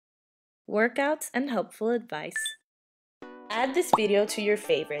workouts, and helpful advice. Add this video to your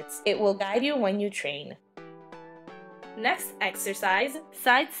favorites. It will guide you when you train. Next exercise,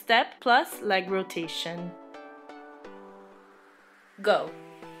 side step plus leg rotation. Go.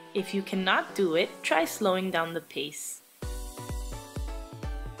 If you cannot do it, try slowing down the pace.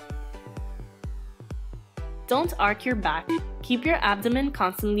 Don't arc your back. Keep your abdomen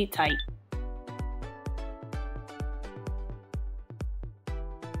constantly tight.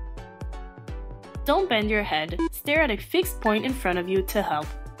 Don't bend your head. Stare at a fixed point in front of you to help.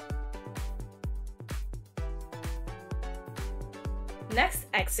 Next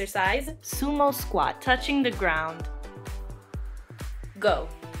exercise, sumo squat, touching the ground. Go.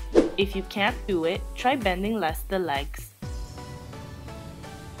 If you can't do it, try bending less the legs.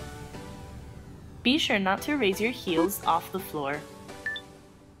 Be sure not to raise your heels off the floor.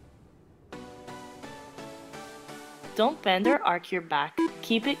 Don't bend or arc your back.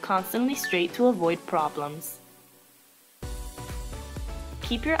 Keep it constantly straight to avoid problems.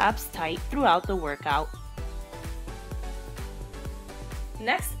 Keep your abs tight throughout the workout.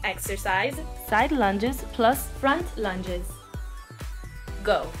 Next exercise, side lunges plus front lunges.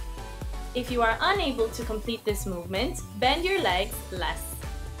 Go. If you are unable to complete this movement, bend your legs less.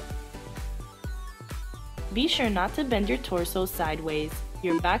 Be sure not to bend your torso sideways.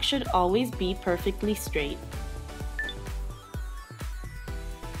 Your back should always be perfectly straight.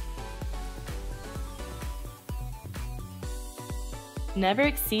 Never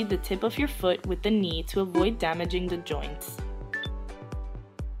exceed the tip of your foot with the knee to avoid damaging the joints.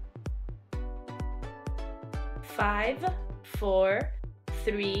 5, 4,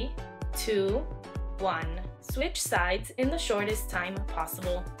 3, 2, 1. Switch sides in the shortest time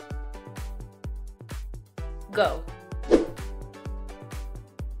possible. Go.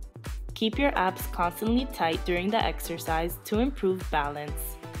 Keep your abs constantly tight during the exercise to improve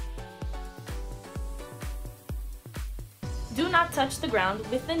balance. Do not touch the ground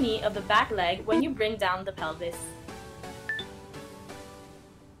with the knee of the back leg when you bring down the pelvis.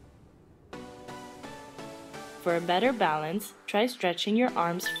 For a better balance, try stretching your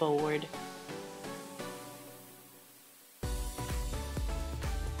arms forward.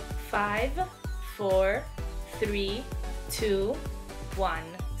 5, 4, 3, 2, 1.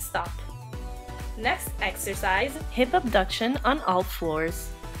 Stop. Next exercise, hip abduction on all floors.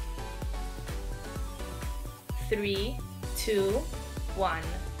 3, 2, 1.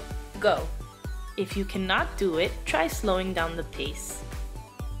 Go. If you cannot do it, try slowing down the pace.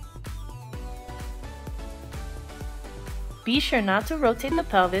 Be sure not to rotate the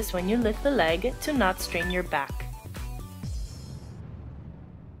pelvis when you lift the leg to not strain your back.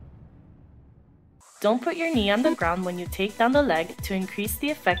 Don't put your knee on the ground when you take down the leg to increase the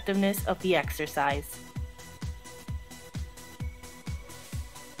effectiveness of the exercise.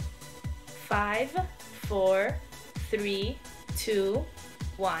 5, 4, 3, 2,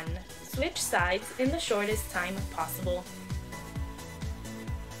 1. Switch sides in the shortest time possible.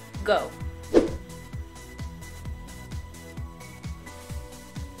 Go.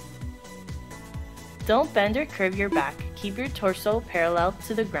 Don't bend or curve your back. Keep your torso parallel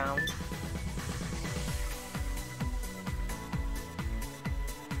to the ground.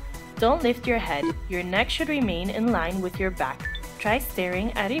 Don't lift your head. Your neck should remain in line with your back. Try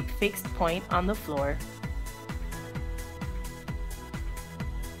staring at a fixed point on the floor.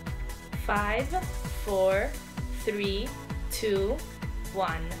 5, 4, 3, 2,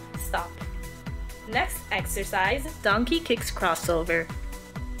 1. Stop. Next exercise, donkey kicks crossover.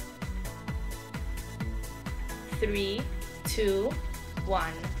 3, 2,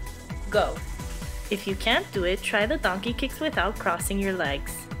 1. Go. If you can't do it, try the donkey kicks without crossing your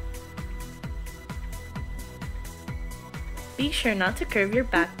legs. Be sure not to curve your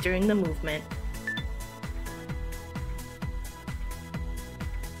back during the movement.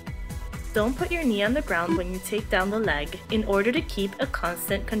 Don't put your knee on the ground when you take down the leg in order to keep a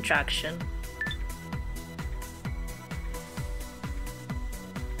constant contraction.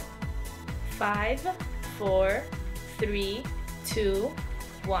 5, 4, 3, 2,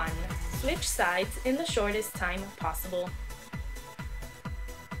 1. Switch sides in the shortest time possible.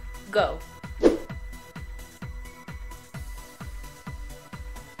 Go.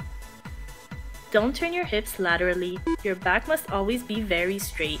 Don't turn your hips laterally. Your back must always be very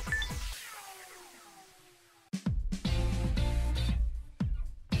straight.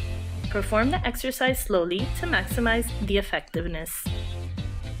 Perform the exercise slowly to maximize the effectiveness.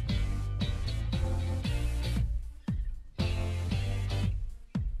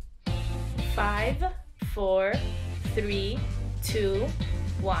 5, 4, 3, 2,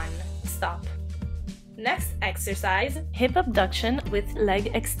 1. Stop. Next exercise, hip abduction with leg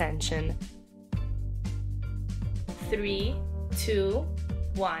extension. 3, 2,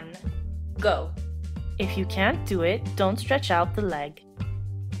 1, go. If you can't do it, don't stretch out the leg.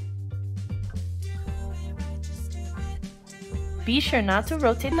 Be sure not to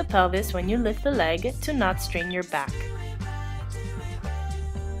rotate the pelvis when you lift the leg to not strain your back.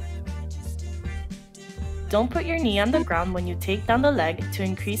 Don't put your knee on the ground when you take down the leg to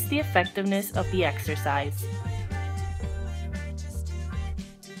increase the effectiveness of the exercise.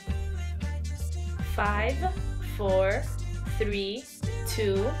 5, 4, 3,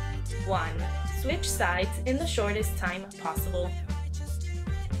 2, 1. Switch sides in the shortest time possible.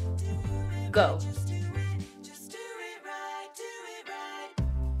 Go.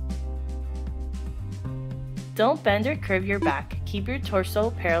 Don't bend or curve your back. Keep your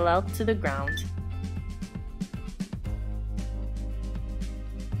torso parallel to the ground.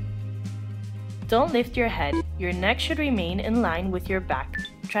 Don't lift your head. Your neck should remain in line with your back.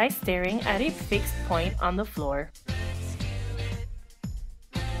 Try staring at a fixed point on the floor.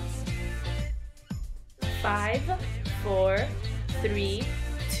 5, 4, 3,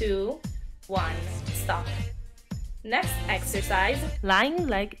 2, 1. Stop. Next exercise, lying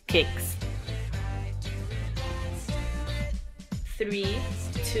leg kicks. 3,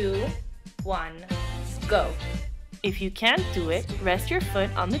 2, 1. Go. If you can't do it, rest your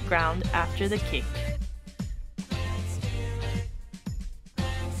foot on the ground after the kick.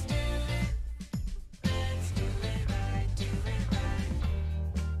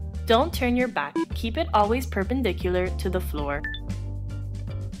 Don't turn your back. Keep it always perpendicular to the floor.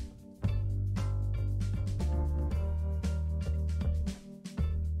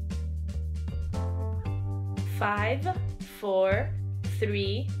 Five, 4,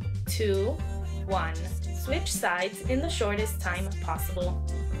 3, 2, 1. Switch sides in the shortest time possible.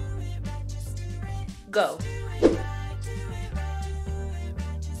 Go.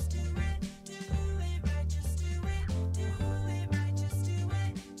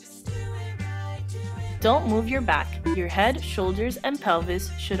 Don't move your back. Your head, shoulders, and pelvis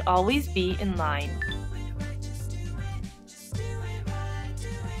should always be in line.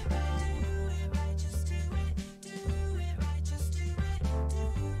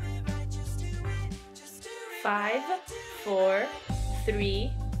 Five, 4,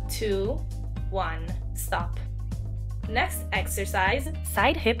 3, 2, 1. Stop. Next exercise,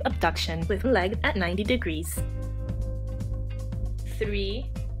 side hip abduction with leg at 90 degrees. 3,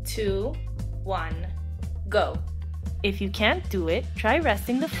 2, 1. Go. If you can't do it, try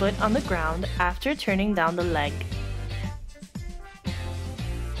resting the foot on the ground after turning down the leg.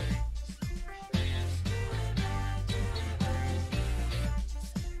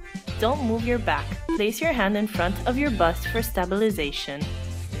 Don't move your back. Place your hand in front of your bust for stabilization.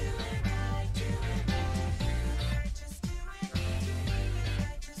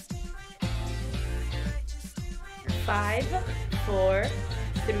 Five, 4,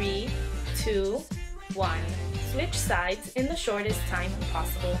 3, 2, 1. Switch sides in the shortest time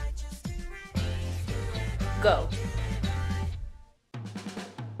possible. Go.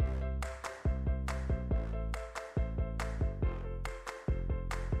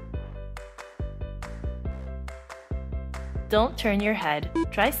 Don't turn your head.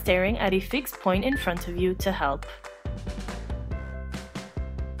 Try staring at a fixed point in front of you to help.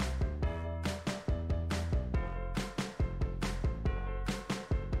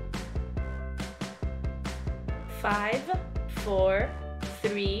 Five, 4,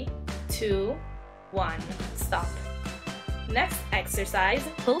 3, 2, 1. Stop. Next exercise,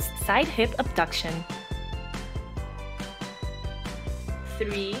 post side hip abduction.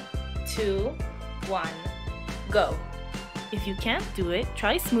 3, 2, 1. Go. If you can't do it,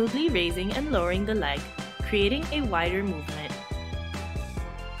 try smoothly raising and lowering the leg, creating a wider movement.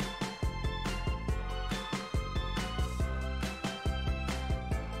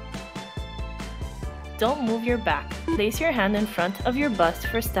 Don't move your back. Place your hand in front of your bust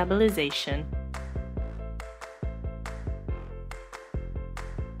for stabilization.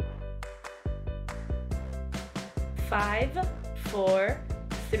 Five, 4,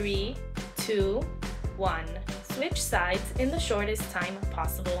 3, 2, 1. Switch sides in the shortest time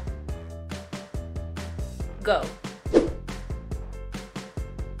possible. Go.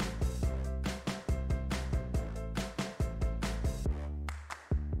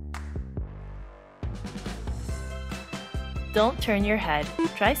 Don't turn your head.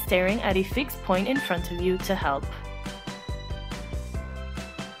 Try staring at a fixed point in front of you to help.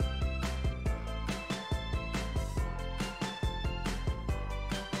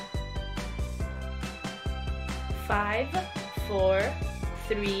 Five, 4,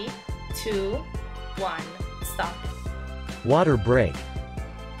 3, 2, 1, stop. Water break.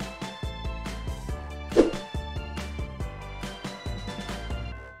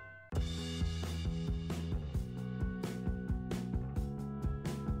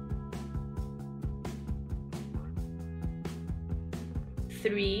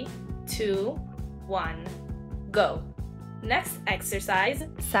 3, 2, 1, go. Next exercise,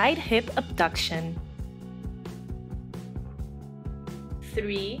 side hip abduction.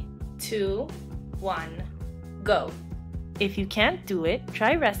 3, 2, 1, go. If you can't do it,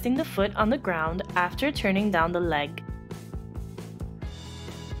 try resting the foot on the ground after turning down the leg.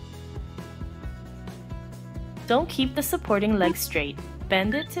 Don't keep the supporting leg straight.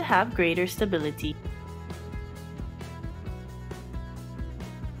 Bend it to have greater stability.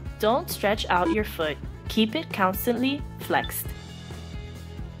 Don't stretch out your foot. Keep it constantly flexed.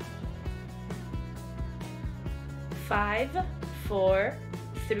 5, 4,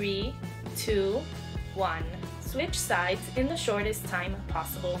 3, 2, 1. Switch sides in the shortest time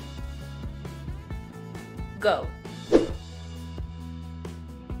possible. Go.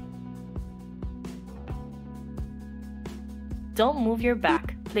 Don't move your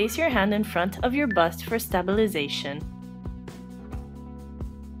back. Place your hand in front of your bust for stabilization.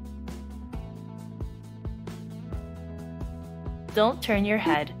 Don't turn your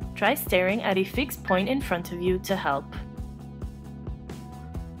head. Try staring at a fixed point in front of you to help.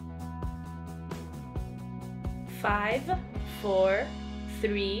 5, 4,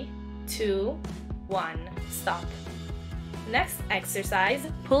 3, 2, 1, stop. Next exercise,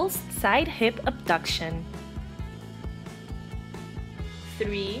 pulse side hip abduction.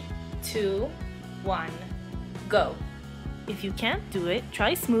 3, 2, 1, go. If you can't do it,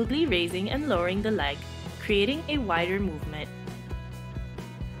 try smoothly raising and lowering the leg, creating a wider movement.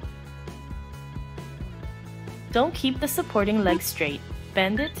 Don't keep the supporting leg straight.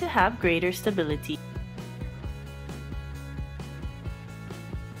 Bend it to have greater stability.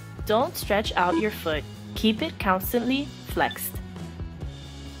 Don't stretch out your foot. Keep it constantly flexed.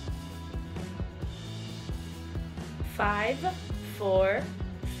 5, 4,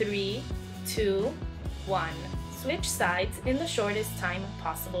 3, 2, 1. Switch sides in the shortest time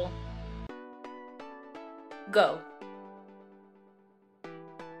possible. Go.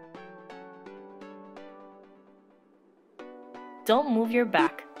 Don't move your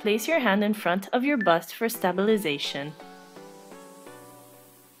back. Place your hand in front of your bust for stabilization.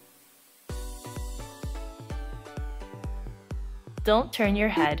 Don't turn your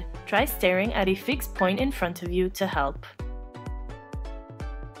head. Try staring at a fixed point in front of you to help.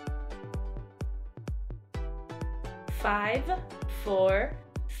 5, 4,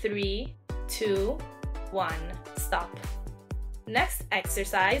 3, 2, 1, stop. Next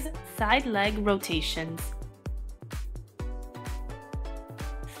exercise, side leg rotations.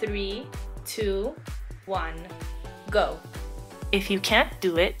 3, 2, 1, go. If you can't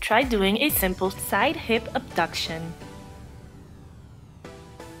do it, try doing a simple side hip abduction.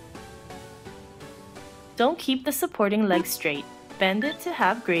 Don't keep the supporting leg straight. Bend it to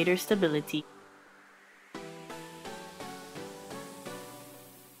have greater stability.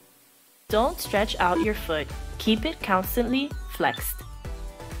 Don't stretch out your foot. Keep it constantly flexed.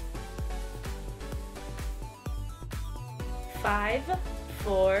 5,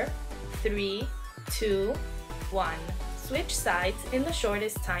 4, 3, 2, 1. Switch sides in the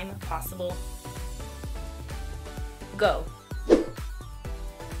shortest time possible. Go.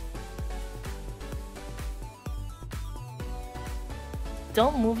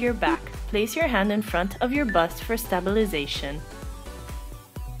 Don't move your back. Place your hand in front of your bust for stabilization.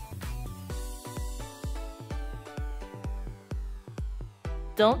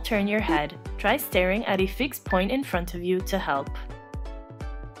 Don't turn your head. Try staring at a fixed point in front of you to help.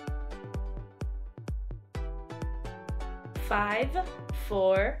 5,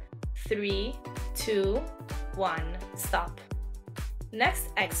 4, 3, 2, 1, stop. Next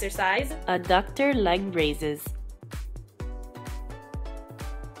exercise, adductor leg raises.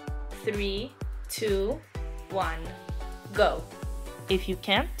 3, 2, 1, go. If you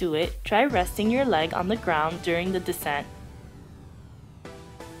can't do it, try resting your leg on the ground during the descent.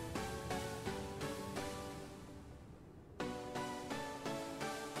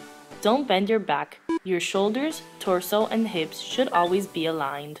 Don't bend your back. Your shoulders, torso, and hips should always be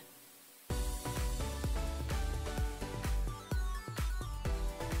aligned.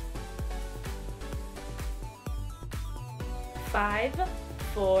 5,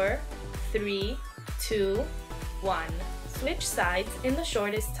 4, 3, 2, 1. Switch sides in the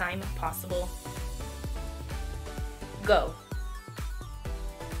shortest time possible. Go.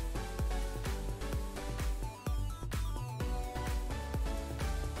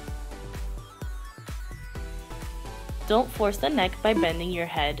 Don't force the neck by bending your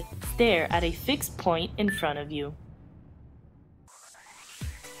head. Stare at a fixed point in front of you.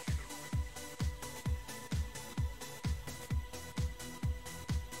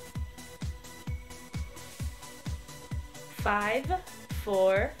 Five,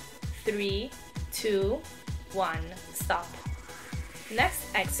 4, 3, 2, 1. Stop. Next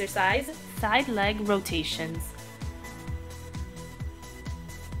exercise, side leg rotations.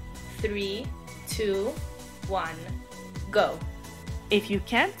 3, 2, 1. Go. If you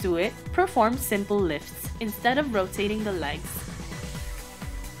can't do it, perform simple lifts instead of rotating the legs.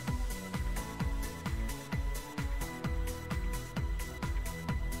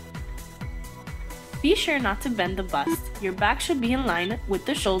 Be sure not to bend the bust. Your back should be in line with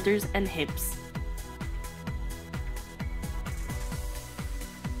the shoulders and hips.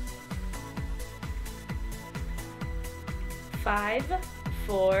 Five,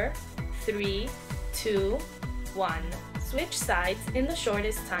 4, 3, 2, 1. Switch sides in the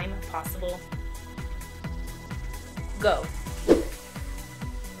shortest time possible. Go.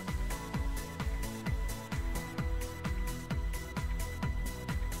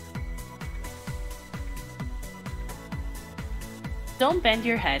 Don't bend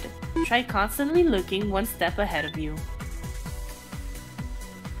your head. Try constantly looking one step ahead of you.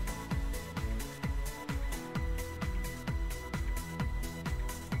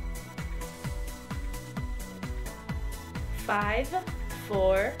 Five,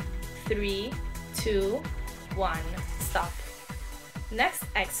 4, 3, 2, 1. Stop. Next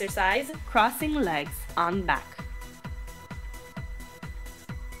exercise, crossing legs on back.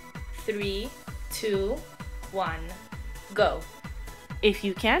 3, 2, 1. Go. If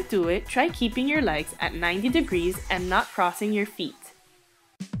you can't do it, try keeping your legs at 90 degrees and not crossing your feet.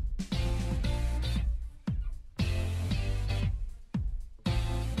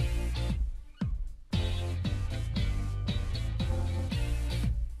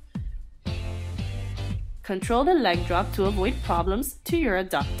 Control the leg drop to avoid problems to your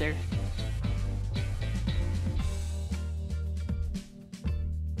adductor.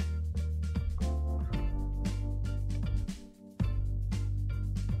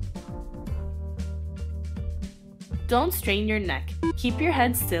 Don't strain your neck. Keep your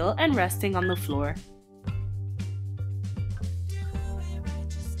head still and resting on the floor.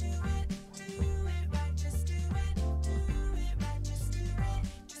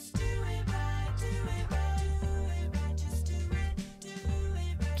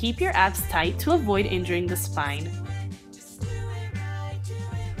 Keep your abs tight to avoid injuring the spine.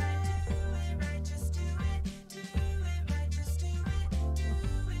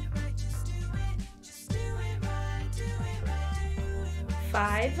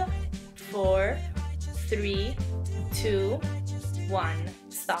 Five, 4, 3, 2, 1.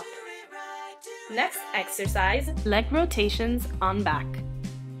 Stop. Next exercise, leg rotations on back.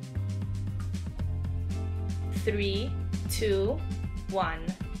 3, 2, 1.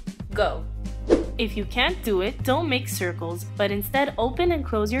 Go. If you can't do it, don't make circles, but instead open and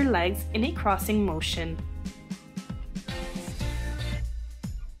close your legs in a crossing motion.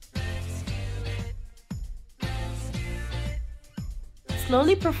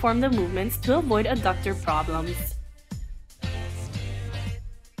 Slowly perform the movements to avoid adductor problems.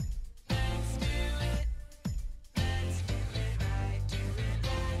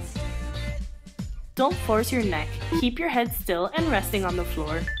 Don't force your neck. Keep your head still and resting on the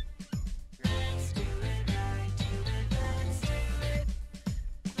floor.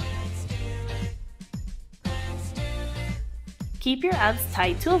 Keep your abs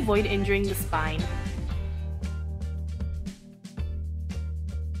tight to avoid injuring the spine.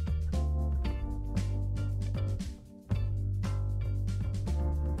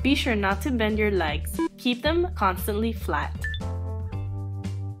 Be sure not to bend your legs. Keep them constantly flat.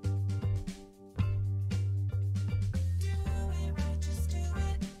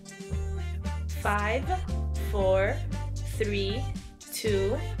 Five, 4, 3,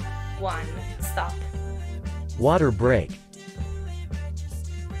 2, 1. Stop. Water break.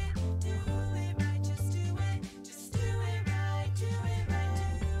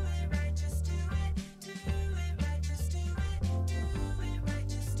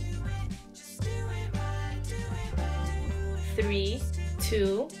 Three,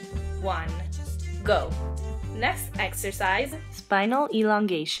 2, 1. Go. Next exercise, spinal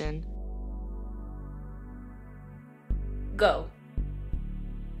elongation. Go.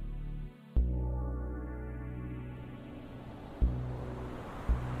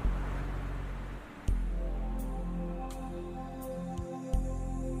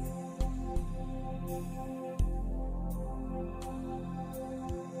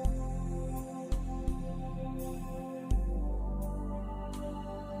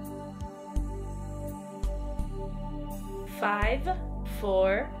 5,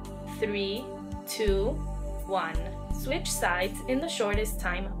 4, 3, 2, 1. Switch sides in the shortest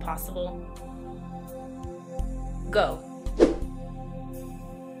time possible. Go.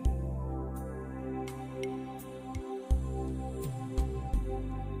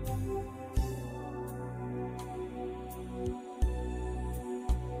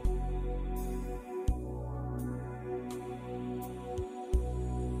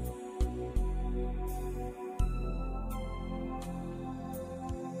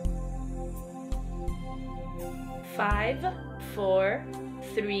 5, 4,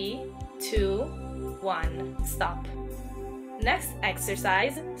 3, 2, 1. Stop. Next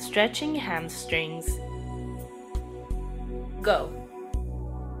exercise, stretching hamstrings. Go.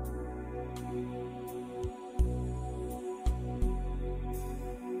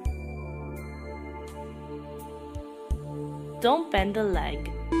 Don't bend the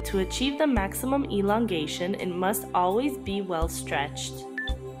leg. To achieve the maximum elongation, it must always be well stretched.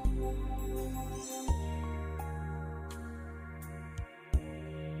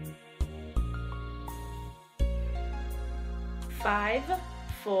 5,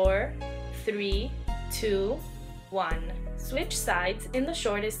 4, 3, 2, 1. Switch sides in the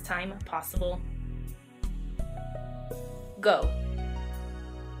shortest time possible. Go.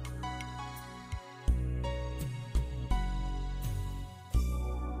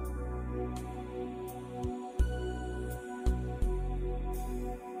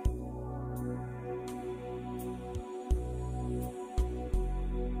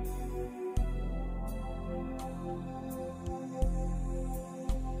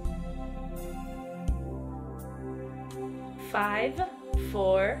 Five,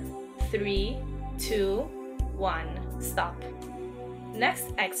 4, 3, 2, 1. Stop. Next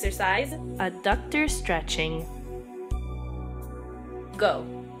exercise, adductor stretching. Go.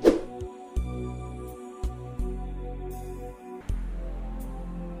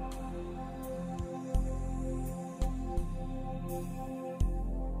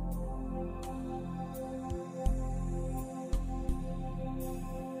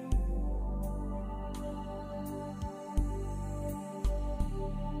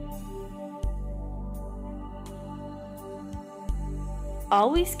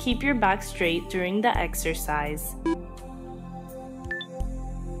 Always keep your back straight during the exercise.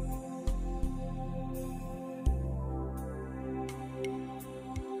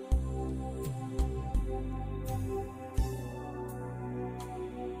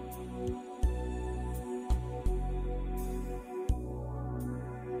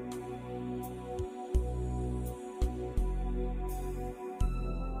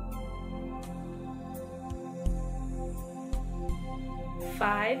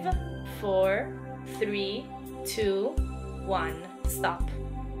 Five, 4, 3, 2, 1. Stop.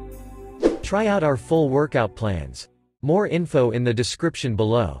 Try out our full workout plans. More info in the description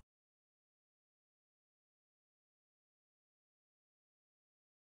below.